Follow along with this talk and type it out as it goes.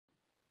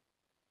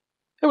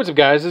Hey, what's up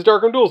guys, it's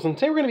DarkArmedDuelist, and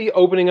today we're going to be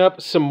opening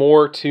up some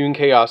more Toon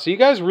Chaos. So you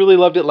guys really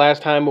loved it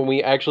last time when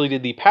we actually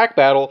did the pack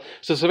battle,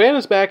 so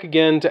Savannah's back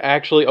again to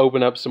actually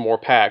open up some more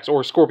packs,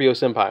 or Scorpio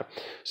Senpai.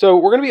 So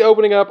we're going to be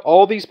opening up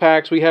all these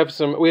packs. We have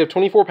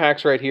 24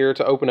 packs right here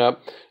to open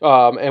up,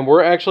 and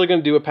we're actually going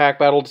to do a pack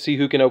battle to see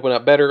who can open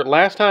up better.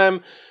 Last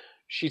time,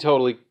 she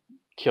totally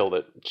killed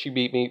it. She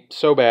beat me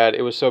so bad,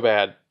 it was so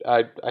bad,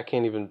 I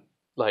can't even,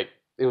 like...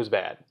 It was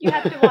bad. You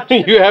have to watch the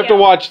video. You have to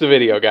watch the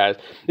video, guys.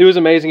 It was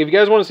amazing. If you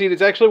guys want to see it,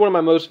 it's actually one of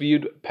my most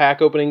viewed pack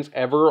openings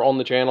ever on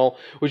the channel,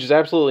 which is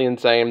absolutely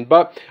insane.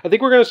 But I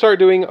think we're going to start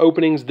doing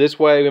openings this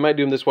way. We might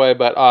do them this way,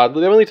 but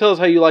definitely tell us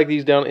how you like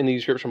these down in the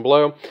description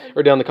below,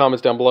 or down in the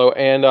comments down below.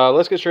 And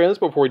let's get straight into this.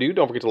 But before we do,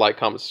 don't forget to like,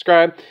 comment,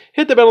 subscribe,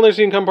 hit the bell there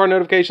so you can become part of our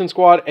notification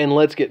squad, and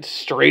let's get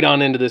straight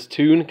on into this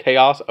Toon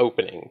Chaos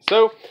opening.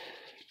 So,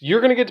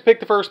 you're going to get to pick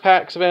the first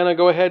pack, Savannah.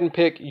 Go ahead and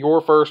pick your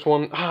first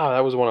one. Ah,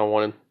 that was the one I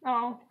wanted.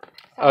 Oh.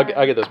 I'll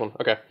get this one.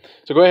 Okay.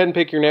 So go ahead and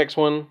pick your next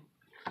one.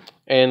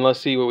 And let's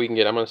see what we can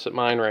get. I'm going to set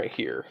mine right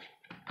here.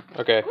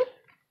 Okay.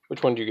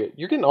 Which one did you get?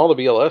 You're getting all the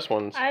BLS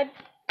ones. I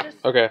just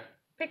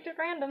picked it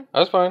random.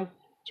 That's fine.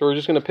 So we're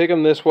just going to pick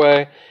them this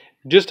way.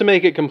 Just to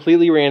make it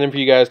completely random for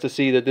you guys to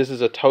see that this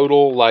is a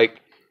total, like,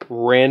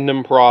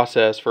 random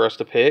process for us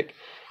to pick.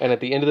 And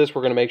at the end of this,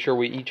 we're going to make sure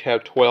we each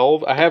have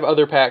 12. I have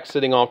other packs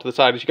sitting off to the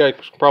side. As you guys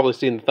can probably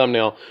see in the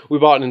thumbnail, we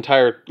bought an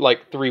entire,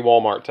 like, 3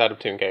 Wal-Marts out of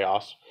Toon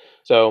Chaos.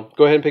 So,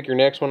 go ahead and pick your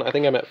next one. I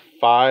think I'm at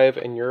 5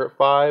 and you're at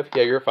 5.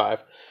 Yeah, you're at 5.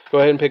 Go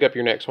ahead and pick up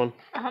your next one.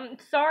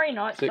 Sorry,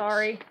 not 6,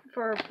 sorry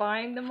for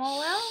buying them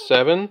all out.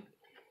 7.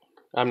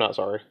 I'm not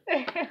sorry.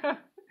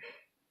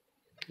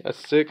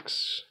 That's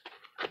 6.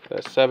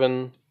 That's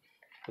 7.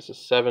 This is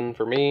 7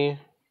 for me.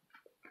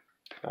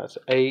 That's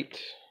 8.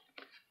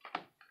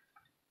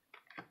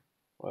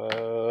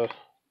 I'll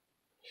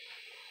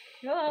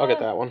get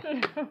that one.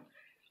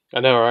 I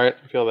know, right?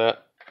 I feel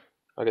that.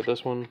 I'll get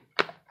this one.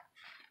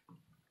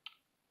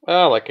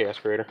 I like Chaos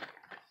Creator.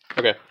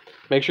 Okay.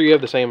 Make sure you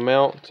have the same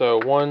amount. So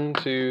 1,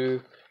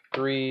 2,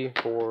 3,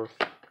 4,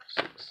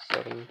 6,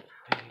 7,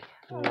 8,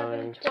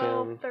 9,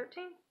 12, 10,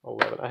 13?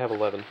 11. I have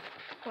 11.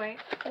 Wait.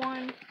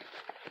 1,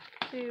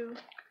 2,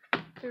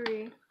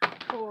 3,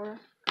 4,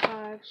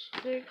 5,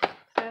 6,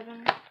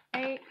 7,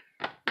 8,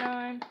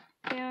 9,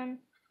 10,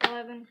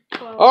 11,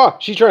 12. Oh,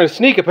 she's trying to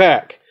sneak a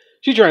pack.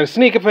 She's trying to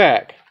sneak a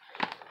pack.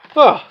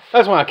 Oh,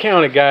 that's why I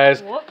counted,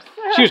 guys. Whoops.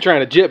 She was trying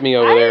to jip me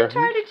over there.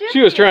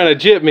 She was trying to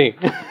jip me.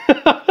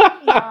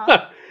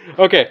 Nah.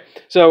 Okay,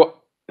 so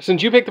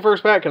since you picked the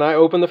first pack, can I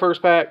open the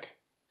first pack?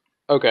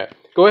 Okay,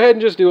 go ahead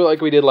and just do it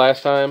like we did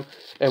last time,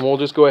 and we'll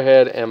just go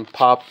ahead and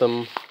pop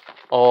them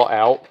all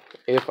out,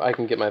 if I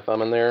can get my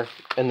thumb in there,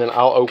 and then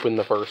I'll open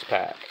the first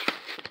pack.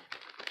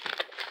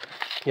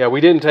 Yeah,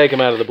 we didn't take them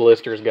out of the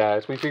blisters,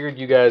 guys. We figured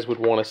you guys would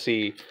want to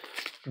see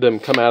them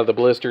come out of the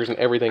blisters and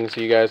everything,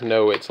 so you guys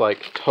know it's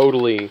like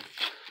totally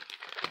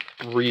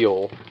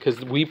real, because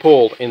we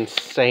pulled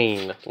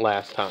insane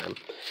last time.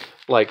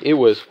 Like, it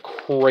was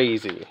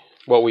crazy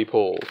what we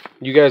pulled.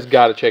 You guys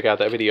got to check out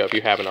that video if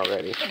you haven't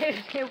already.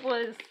 It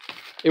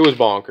was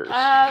bonkers.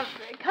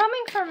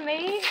 Coming from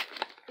me,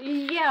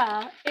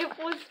 yeah, it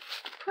was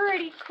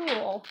pretty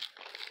cool.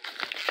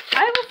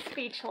 I was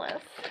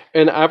speechless.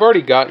 And I've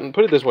already gotten,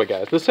 put it this way,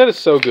 guys, this set is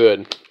so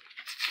good.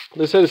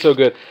 This set is so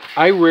good.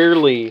 I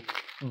rarely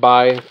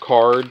buy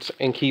cards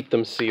and keep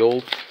them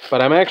sealed,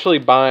 but I'm actually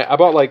I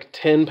bought like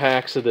 10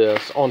 packs of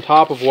this on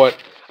top of what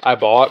I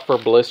bought for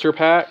blister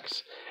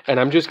packs, and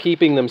I'm just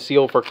keeping them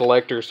sealed for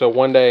collectors, so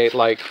one day,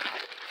 like,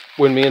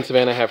 when me and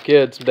Savannah have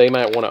kids, they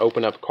might want to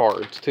open up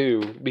cards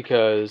too,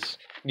 because,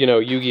 you know,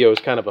 Yu-Gi-Oh is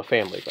kind of a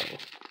family thing.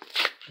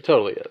 It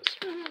totally is.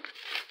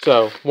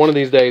 So, one of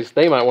these days,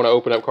 they might want to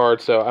open up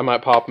cards, so I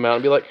might pop them out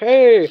and be like,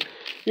 hey,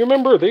 you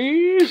remember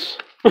these?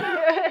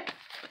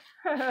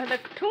 The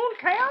Toon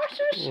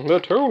Chaoses? The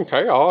Toon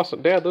Chaos.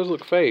 Dad, those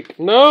look fake.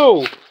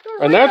 No!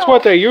 They're And that's real.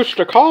 what they used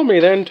to call me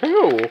then,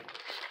 too.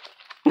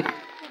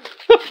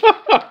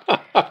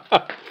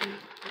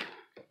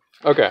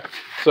 Okay,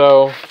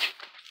 so...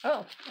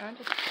 Oh, I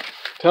just...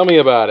 Tell me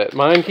about it.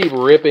 Mine keep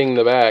ripping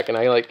the back, and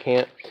I, like,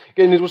 can't...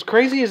 And what's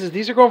crazy is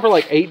these are going for,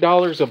 like,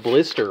 $8 a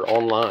blister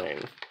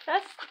online.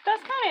 That's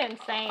kind of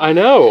insane. I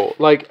know.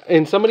 Like,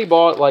 and somebody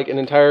bought, like, an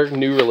entire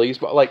new release,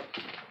 but, like...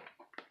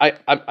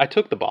 I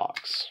took the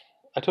box.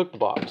 I took the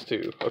box,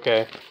 too,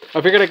 okay?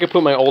 I figured I could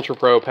put my Ultra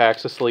Pro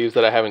packs of sleeves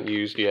that I haven't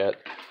used yet.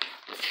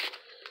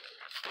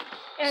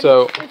 And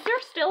so... Is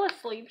there still a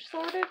sleeve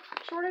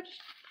shortage?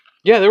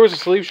 Yeah, there was a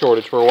sleeve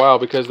shortage for a while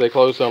because they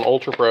closed on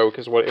Ultra Pro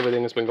because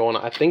everything that's been going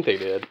on. I think they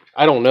did.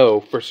 I don't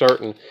know for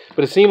certain.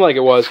 But it seemed like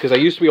it was because I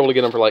used to be able to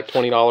get them for like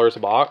 $20 a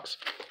box.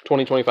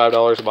 $20,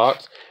 $25 a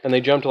box. And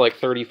they jumped to like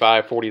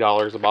 $35,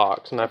 $40 a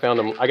box. And I found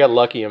them. I got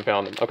lucky and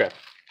found them. Okay.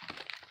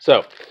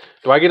 So...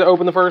 Do I get to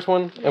open the first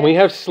one? And we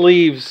have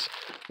sleeves.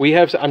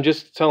 I'm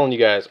just telling you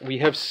guys, we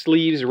have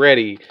sleeves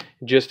ready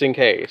just in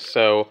case.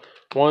 So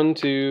 1,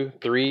 2,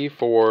 3,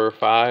 4,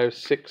 5,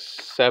 6,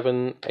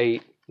 7,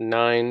 8,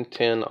 9,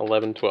 10,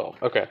 11, 12.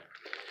 Okay.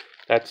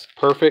 That's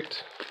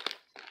perfect.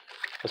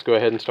 Let's go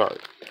ahead and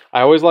start.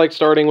 I always like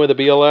starting with a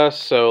BLS,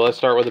 so let's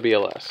start with a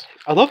BLS.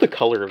 I love the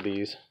color of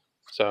these.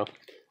 So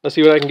let's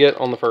see what I can get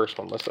on the first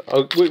one.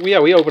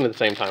 We opened at the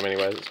same time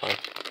anyways. It's fine.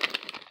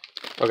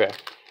 Okay.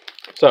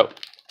 So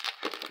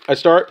I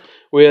start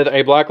with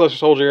a Blackluster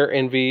Soldier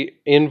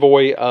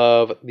Envoy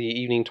of the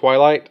Evening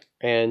Twilight,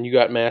 and you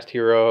got Masked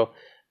Hero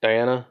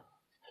Diane.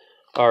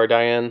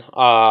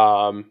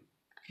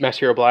 Masked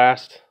Hero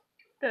Blast.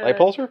 Light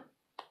Pulsar?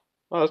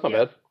 Oh, that's not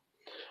bad.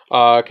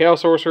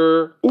 Chaos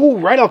Sorcerer. Ooh,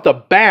 right off the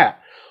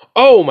bat.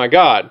 Oh my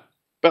god.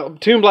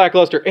 Toon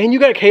Blackluster. And you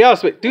got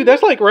Chaos. Dude,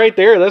 that's like right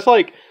there. That's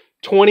like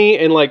 20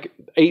 and like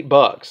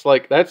 $8.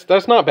 Like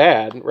that's not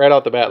bad right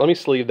off the bat. Let me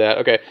sleeve that.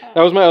 Okay.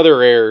 That was my other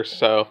rares,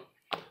 so.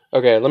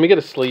 Okay, let me get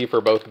a sleeve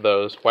for both of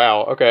those.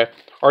 Wow, okay.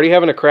 Already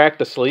having to crack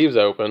the sleeves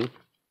open.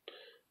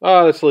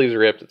 Oh, the sleeve's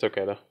ripped. It's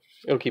okay though.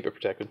 It'll keep it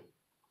protected.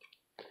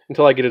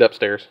 Until I get it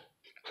upstairs.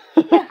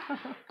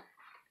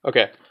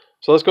 Okay,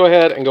 so let's go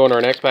ahead and go into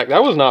our next pack.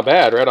 That was not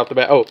bad right off the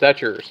bat. Oh,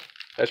 that's yours.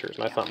 That's yours.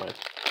 That's not mine.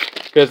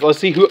 Because let's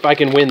see if I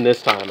can win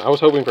this time. I was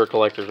hoping for a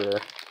collector's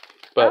rare.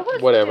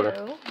 But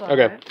whatever.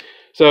 Okay,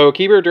 so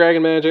Keeper,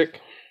 Dragon Magic.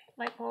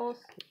 Light Pulse.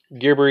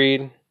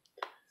 Gearbreed.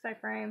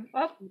 Cyframe.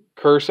 Oh.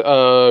 Curse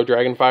of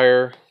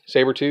Dragonfire.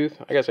 Sabretooth.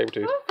 I got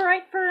Sabretooth. Oh,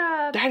 right for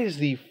That is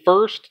the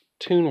first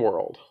Toon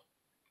World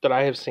that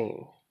I have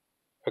seen.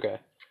 Okay.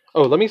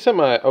 Oh, let me set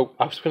my... Oh,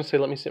 I was going to say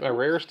let me set my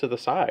rares to the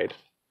side.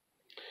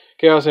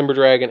 Chaos Ember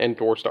Dragon and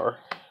Doorstar.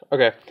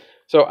 Okay.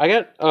 So I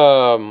got...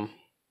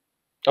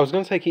 I was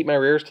going to say keep my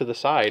rares to the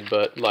side,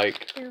 but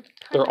like...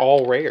 They're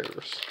all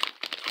rares.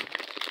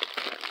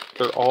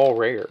 They're all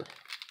rare.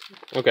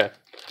 Okay.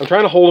 I'm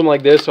trying to hold them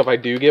like this so if I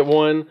do get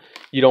one,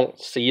 you don't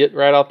see it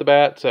right off the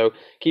bat. So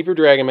keep your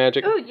Dragon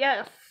Magic. Oh,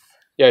 yes.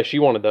 Yeah, she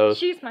wanted those.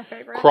 She's my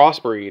favorite.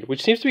 Crossbreed,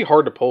 which seems to be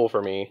hard to pull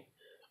for me.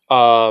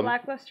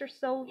 Blackluster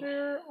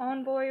Soldier,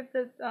 Envoy of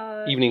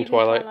the Evening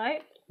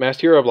Twilight.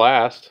 Masked Hero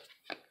Blast.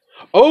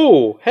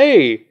 Oh,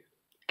 hey!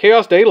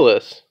 Chaos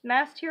Daedalus.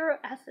 Masked Hero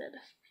Acid.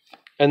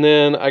 And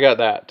then I got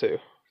that too.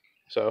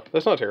 So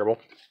that's not terrible.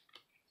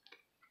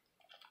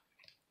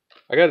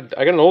 I got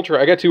an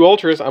Ultra. I got 2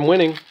 Ultras. I'm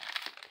winning.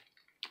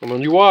 And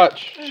when you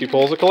watch, she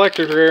pulls a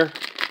collector's rare.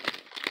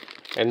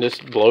 And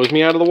just blows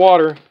me out of the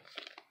water.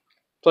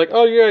 It's like,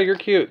 oh yeah, you're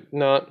cute.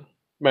 Not.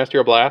 Masked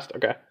Hero Blast.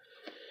 Okay.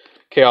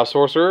 Chaos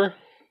Sorcerer.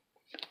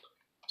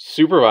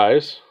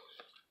 Supervise.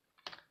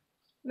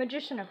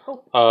 Magician of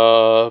Hope.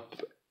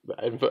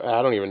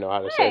 I don't even know how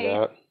to say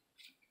that.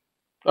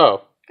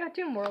 Oh. Got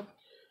Toon World.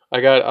 I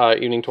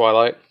got Evening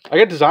Twilight. I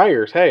got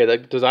Desires. Hey,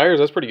 Desires,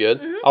 that's pretty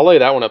good. I'll lay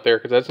that one up there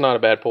because that's not a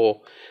bad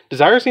pull.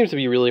 Desire seems to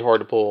be really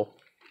hard to pull.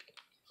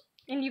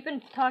 And you've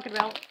been talking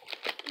about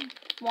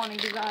wanting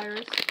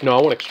Desires. No,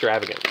 I want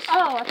Extravagance.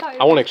 Oh, I thought you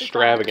I want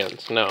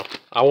Extravagance. No,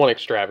 I want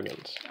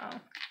Extravagance. Oh.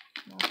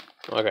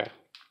 Well. Okay.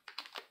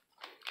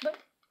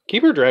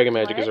 Keeper Dragon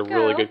Magic is a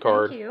really good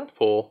card to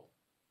pull.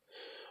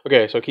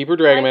 Okay, so Keeper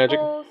Dragon Magic.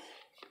 Pulls.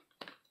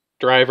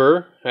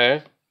 Driver,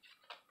 hey.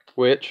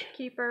 Witch.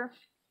 Keeper.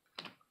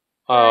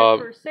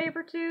 For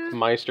Sabretooth.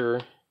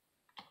 Meister.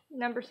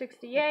 Number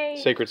 68.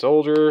 Sacred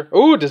Soldier.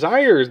 Oh,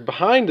 Desires.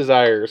 Behind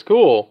Desires.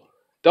 Cool.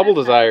 Double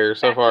Desires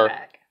so far.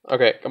 Back.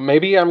 Okay,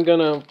 maybe I'm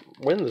gonna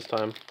win this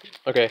time.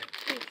 Okay.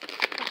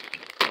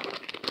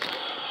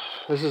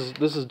 This is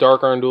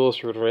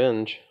DarkArmedDuelist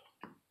Revenge.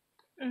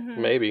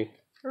 Maybe.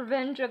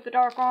 Revenge of the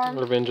Dark Armed.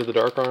 Revenge of the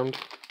Dark Armed.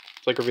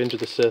 It's like Revenge of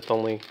the Sith,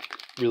 only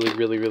really,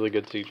 really, really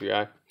good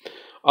CGI.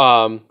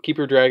 Keep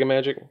your Dragon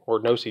Magic, or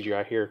no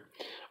CGI here.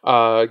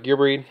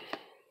 Gearbreed,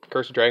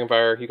 Curse of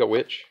Dragonfire, you got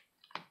Witch.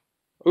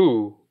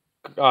 Ooh,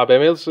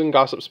 Bamilson,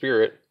 Gossip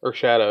Spirit, or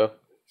Shadow.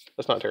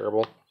 That's not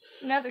terrible.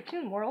 Another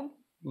Toon World.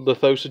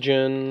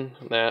 Lithosogen,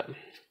 that.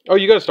 Oh,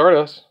 you got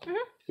Stardust.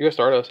 You got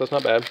Stardust, that's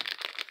not bad.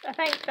 I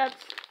think that's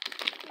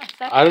my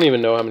second. I don't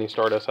even know how many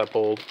Stardust I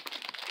pulled.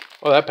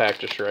 Oh, that pack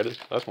just shredded.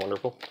 That's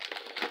wonderful.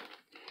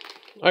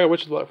 I got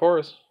Witch of the Black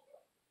Forest.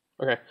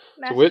 Okay,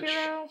 so Witch.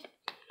 Hero.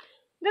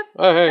 Yep.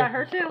 Oh, hey. Got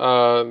her too.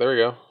 There we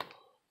go.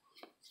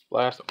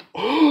 Last.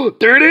 Oh,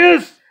 there it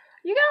is!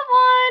 You got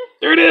one!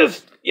 There it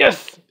is!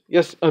 Yes!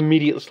 Yes,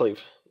 immediate sleeve.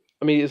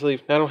 Immediate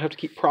sleeve. Now I don't have to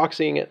keep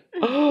proxying it.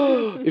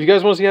 If you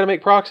guys want to see how to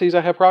make proxies, I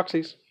have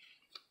proxies.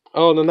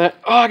 Oh, and then that.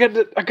 Oh, I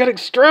got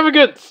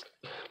Extravagance!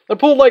 I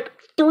pulled like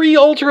 3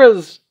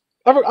 Ultras!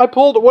 I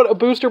pulled what a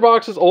booster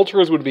box's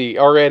Ultras would be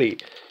already.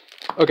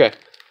 Okay.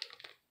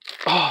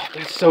 Oh,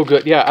 that's so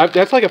good. Yeah,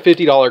 that's like a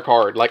 $50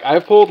 card. Like,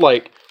 I've pulled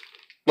like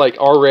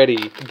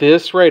already.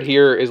 This right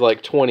here is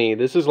like 20.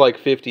 This is like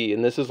 50,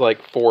 and this is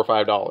like $4 or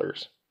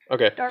 $5.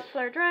 Okay. Dark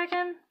Flare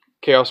Dragon.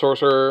 Chaos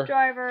Sorcerer.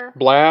 Driver.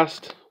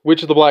 Blast.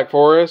 Witch of the Black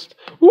Forest.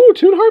 Ooh,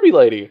 Toon Harpy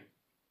Lady.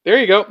 There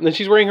you go. And then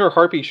she's wearing her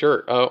Harpy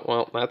shirt. Oh,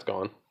 well, that's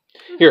gone.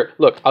 Here,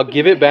 look. I'll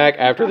give it back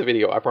after the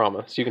video. I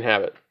promise. You can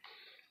have it.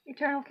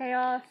 Eternal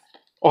Chaos.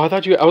 Oh, I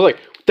was like,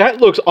 that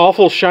looks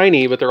awful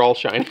shiny, but they're all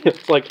shiny.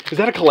 It's like, is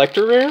that a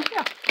collector rare?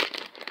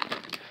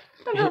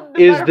 Yeah.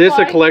 Is this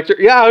a collector?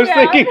 Yeah, I was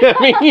thinking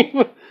that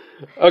meme.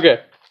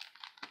 Okay.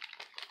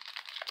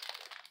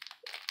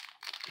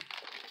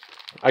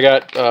 I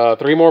got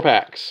 3 more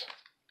packs.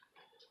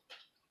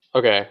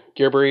 Okay,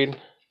 Gear Breed.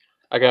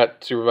 I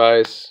got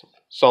Supervise,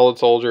 Solid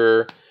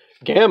Soldier,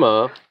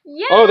 Gamma.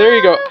 Yeah. Oh, there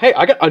you go. Hey,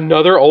 I got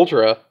another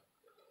Ultra.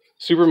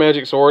 Super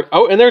Magic Sword.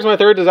 Oh, and there's my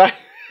 3rd desire.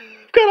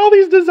 Got all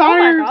these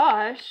desires. Oh my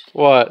gosh.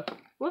 What?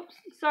 Whoops.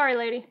 Sorry,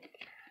 lady.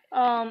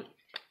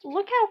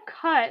 Look how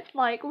cut.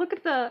 Like, look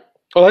at the...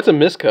 Oh, that's a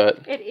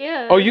miscut. It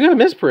is. Oh, you got a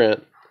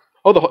misprint.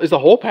 Oh, is the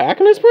whole pack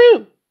a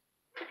misprint?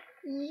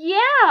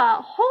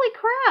 Yeah. Holy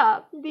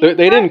crap.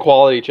 They didn't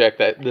quality check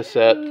this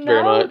set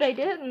very much. No, they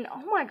didn't.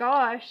 Oh my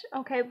gosh.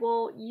 Okay,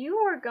 well, you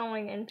are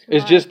going into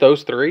It's just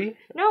those 3?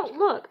 No,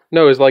 look.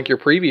 No, it's like your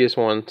previous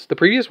ones. The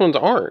previous ones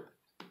aren't.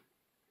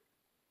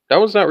 That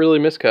one's not really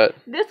miscut.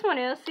 This one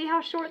is. See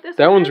how short this one is?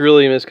 That one's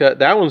really miscut.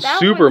 That one's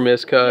super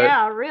miscut.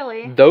 Yeah,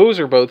 really. Those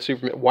are both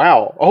super...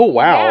 Wow. Oh,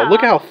 wow. Yeah. Look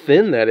how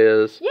thin that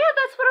is. Yeah,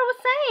 that's what I was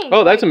saying.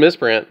 Oh, that's a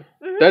misprint.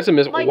 Mm-hmm. That's a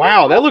like,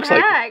 wow, that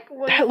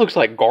looks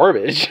like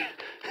garbage.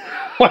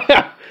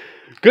 Wow.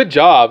 Good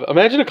job.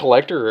 Imagine a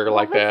collector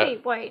like that.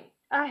 See. Wait.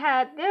 I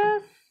had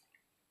this.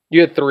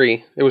 You had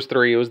 3. It was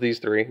 3. It was these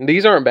 3.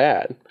 These aren't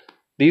bad.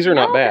 These are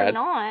not bad. They're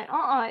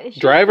not. It's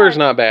just Driver's like,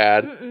 not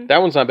bad.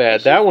 That one's not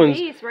bad. That one's...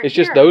 It's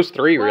just here. those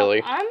 3, well,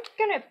 really. I'm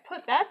going to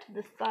put that to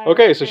the side.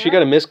 Okay, right so there. she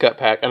got a miscut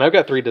pack, and I've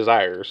got 3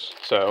 desires,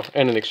 so,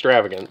 and an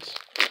extravagance.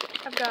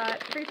 I've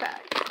got 3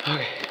 packs.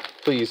 Okay,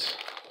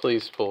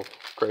 please pull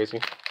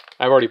crazy.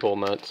 I've already pulled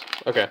nuts.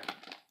 Okay.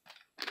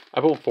 I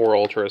pulled 4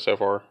 ultras so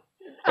far.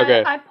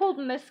 Okay. I pulled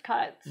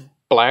miscuts.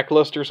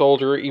 Blackluster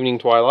Soldier, Evening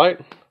Twilight.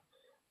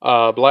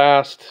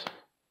 Blast.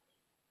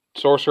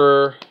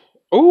 Sorcerer.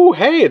 Oh,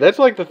 hey, that's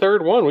like the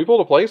 3rd one. We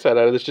pulled a playset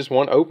out of this, just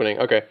one opening.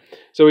 Okay,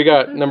 so we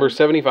got number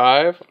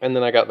 75, and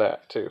then I got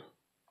that, too.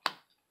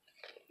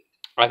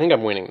 I think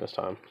I'm winning this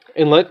time.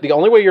 The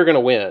only way you're going to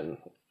win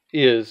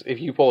is if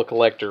you pull a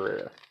collector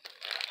rare.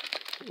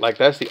 Like,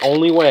 that's the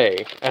only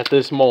way at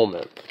this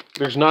moment.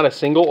 There's not a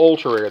single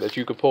ultra rare that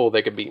you could pull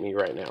that could beat me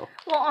right now.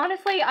 Well,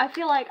 honestly, I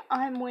feel like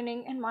I'm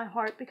winning in my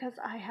heart because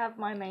I have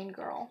my main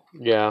girl.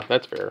 Yeah,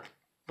 that's fair.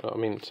 Well, I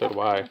mean, so do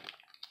I.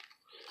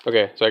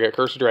 Okay, so I got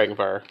Curse of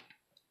Dragonfire.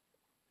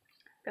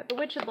 Got the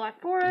Witch of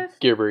Black Forest.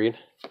 Gearbreed.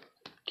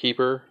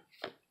 Keeper.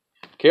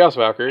 Chaos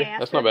Valkyrie.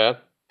 That's not bad.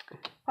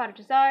 Pot of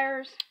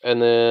Desires.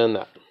 And then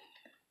that.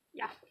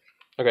 Yeah.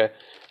 Okay.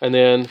 And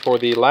then for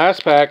the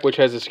last pack, which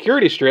has a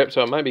security strip,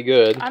 so it might be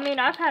good. I mean,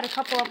 I've had a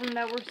couple of them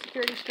that were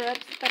security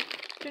strips, but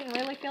didn't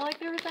really feel like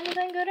there was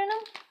anything good in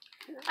them.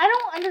 I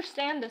don't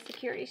understand the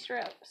security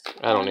strips.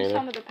 I don't either.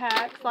 Some of the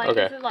packs. Like,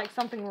 is it like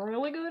something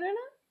really good in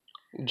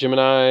it?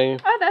 Gemini.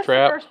 Oh, that's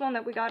Trap, the first one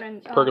that we got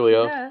in.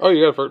 Pergoleo. Oh,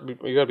 you got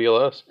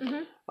BLS.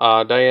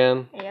 Mm-hmm.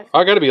 Diane. Yes. Oh,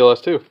 I got a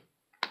BLS too.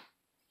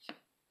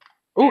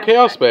 Ooh,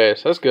 Chaos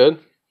Space. That's good.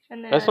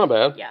 And then, that's not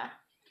bad. Yeah.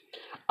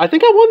 I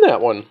think I won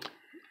that one.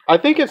 I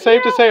think it's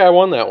safe to say I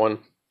won that one.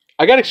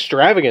 I got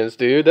Extravagance,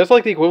 dude. That's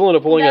like the equivalent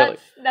of pulling out.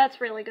 That's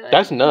really good.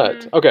 That's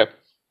nuts. Mm-hmm. Okay.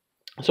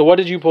 So what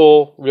did you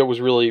pull that was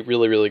really,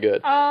 really, really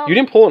good? You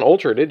didn't pull an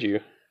Ultra, did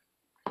you?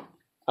 I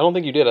don't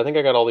think you did. I think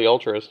I got all the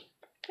Ultras.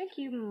 I think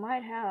you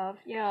might have,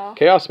 yeah.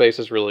 Chaos Space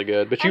is really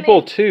good, but you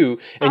pulled 2,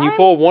 and you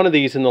pulled one of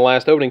these in the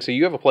last opening, so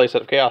you have a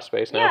playset of Chaos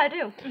Space now. Yeah, I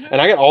do. Mm-hmm. And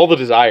I got all the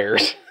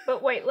desires.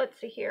 But wait, let's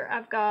see here.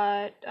 I've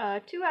got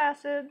 2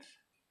 Acids.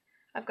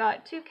 I've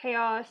got 2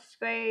 Chaos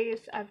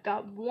Space. I've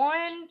got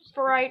 1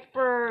 Sprite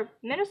for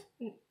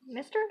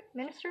Meister,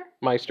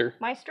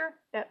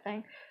 that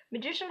thing.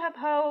 Magician of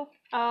Hope.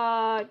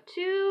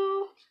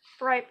 2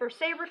 Sprite for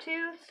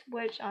Sabretooth,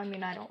 which, I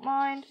mean, I don't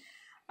mind.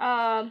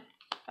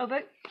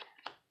 But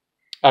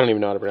I don't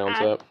even know how to pronounce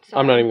that. Sorry.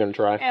 I'm not even going to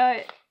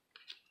try.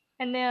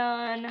 And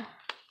then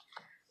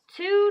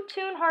 2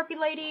 Toon Harpy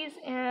Ladies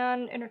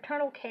and an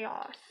Eternal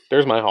Chaos.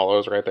 There's my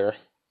hollows right there.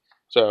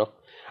 So,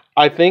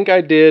 I think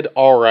I did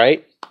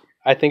alright.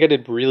 I think I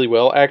did really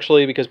well,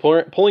 actually, because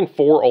pulling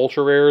 4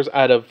 Ultra Rares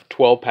out of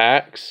 12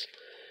 packs,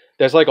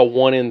 that's like a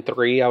 1 in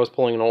 3 I was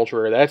pulling an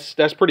Ultra Rare.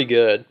 That's pretty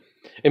good.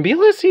 And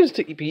BLS seems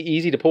to be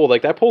easy to pull.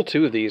 Like, that pulled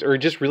 2 of these, or it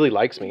just really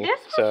likes me. This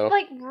was,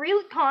 like,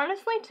 really,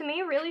 honestly, to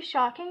me, really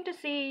shocking to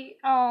see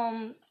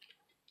 4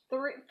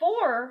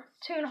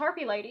 Toon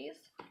Harpy Ladies.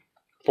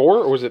 4,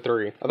 or was it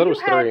 3? I thought it was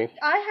 3.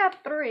 I have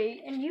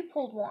 3, and you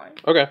pulled 1.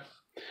 Okay.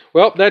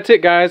 Well, that's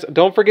it, guys.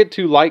 Don't forget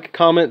to like,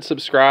 comment,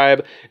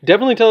 subscribe.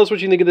 Definitely tell us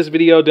what you think of this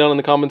video down in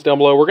the comments down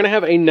below. We're going to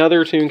have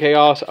another Toon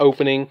Chaos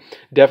opening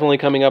definitely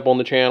coming up on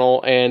the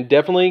channel. And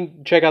definitely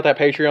check out that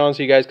Patreon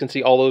so you guys can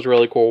see all those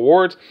really cool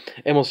awards.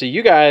 And we'll see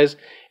you guys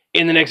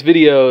in the next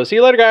video. See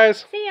you later,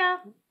 guys. See ya.